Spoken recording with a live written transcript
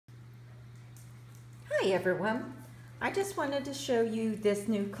Hi everyone. I just wanted to show you this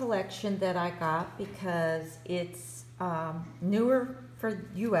new collection that I got because it's newer for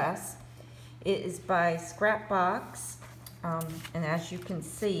US. It is by Scrapbox, and as you can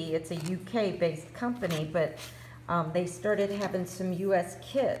see, it's a UK based company, but they started having some US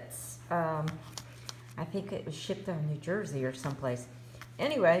kits. I think it was shipped out of New Jersey or someplace.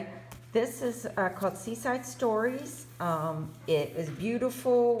 Anyway, this is called Seaside Stories. It is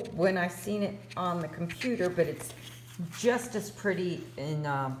beautiful when I seen it on the computer, but it's just as pretty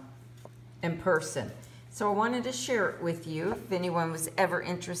in person. So I wanted to share it with you if anyone was ever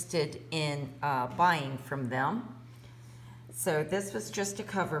interested in buying from them. So this was just a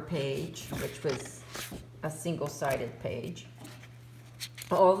cover page, which was a single-sided page.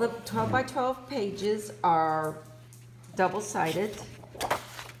 All the 12 by 12 pages are double-sided.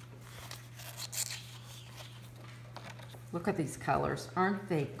 Look at these colors. Aren't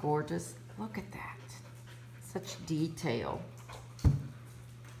they gorgeous? Look at that. Such detail.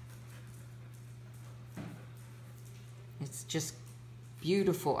 It's just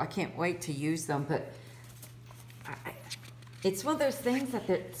beautiful. I can't wait to use them, but it's one of those things that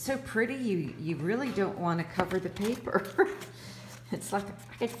they're so pretty you really don't want to cover the paper. It's like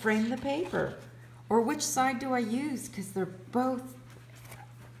I could frame the paper. Or which side do I use? Because they're both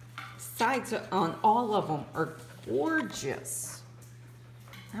sides on all of them are gorgeous.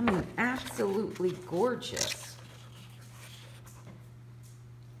 I mean, absolutely gorgeous.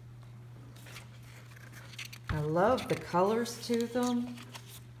 I love the colors to them.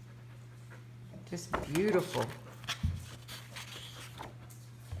 Just beautiful.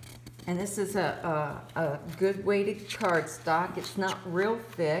 And this is a good weighted cardstock. It's not real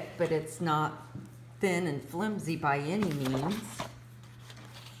thick, but it's not thin and flimsy by any means.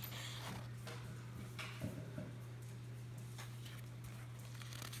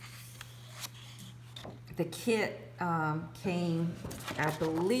 The kit came, I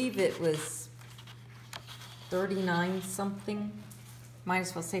believe it was 39 something, might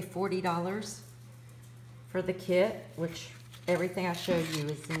as well say $40 for the kit, which everything I showed you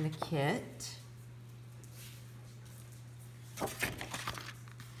is in the kit.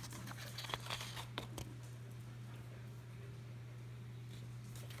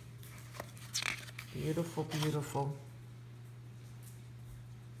 Beautiful, beautiful.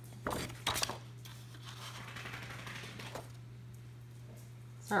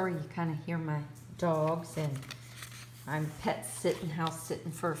 Sorry, you kind of hear my dogs, and I'm pet sitting, house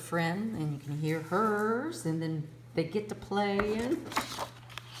sitting for a friend, and you can hear hers, and then they get to playing.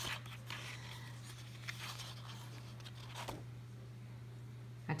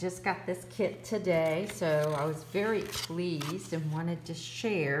 I just got this kit today, so I was very pleased and wanted to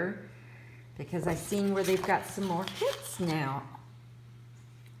share because I seen where they've got some more kits now.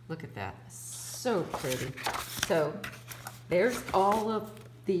 Look at that, so pretty. So there's all of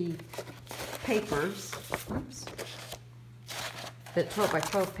the papers, oops, the 12 by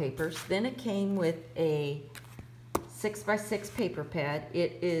 12 papers. Then it came with a 6 by 6 paper pad.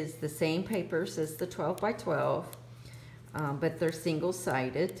 It is the same papers as the 12 by 12, but they're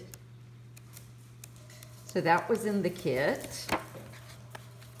single-sided. So that was in the kit.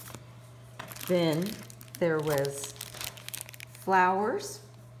 Then there was flowers,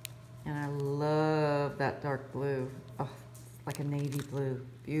 and I love that dark blue. Oh, it's like a navy blue.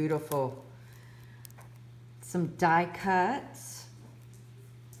 Beautiful. Some die cuts.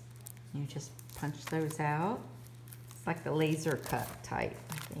 You just punch those out. It's like the laser cut type,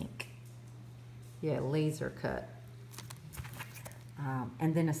 I think. Yeah, laser cut.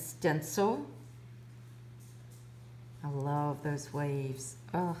 And then a stencil. I love those waves.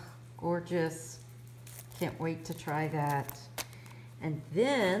 Oh, gorgeous. Can't wait to try that. And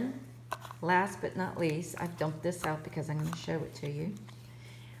then, last but not least, I've dumped this out because I'm going to show it to you.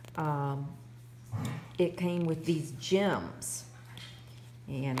 It came with these gems.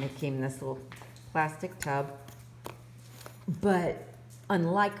 And they came in this little plastic tub. But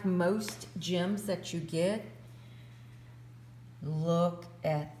unlike most gems that you get, look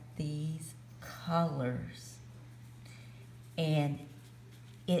at these colors. And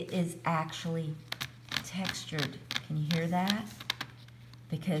it is actually textured. Can you hear that?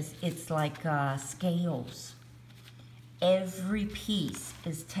 Because it's like scales. Every piece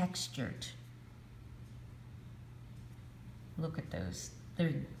is textured. Look at those.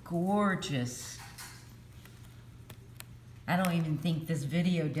 They're gorgeous. I don't even think this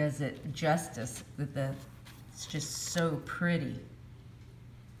video does it justice. It's just so pretty.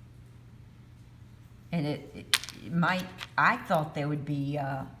 And it might, I thought they would be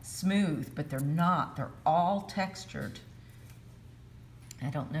smooth, but they're not. They're all textured. I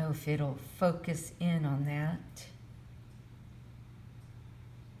don't know if it'll focus in on that.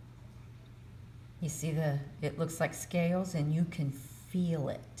 You see it looks like scales and you can feel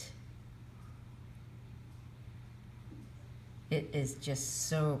it. It is just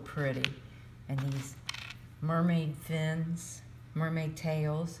so pretty. And these mermaid fins, mermaid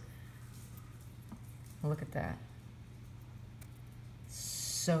tails. Look at that.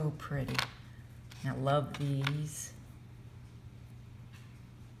 So pretty. I love these.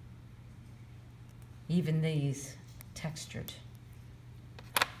 Even these textured.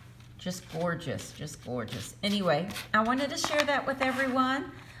 Just gorgeous, just gorgeous. Anyway, I wanted to share that with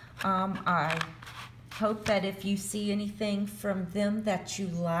everyone. I hope that if you see anything from them that you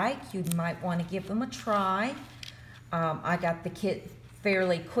like, you might want to give them a try. I got the kit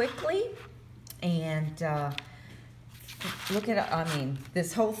fairly quickly, and look at it. I mean,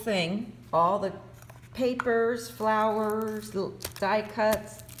 this whole thing, all the papers, flowers, die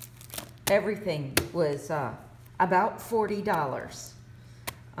cuts, everything was about $40.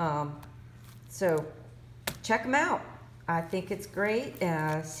 So check them out. I think it's great.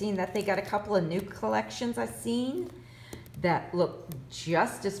 Seeing that they got a couple of new collections I've seen that look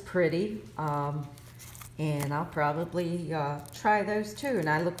just as pretty. And I'll probably try those too. And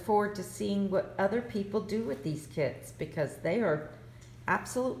I look forward to seeing what other people do with these kits because they are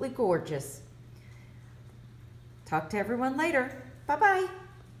absolutely gorgeous. Talk to everyone later. Bye-bye.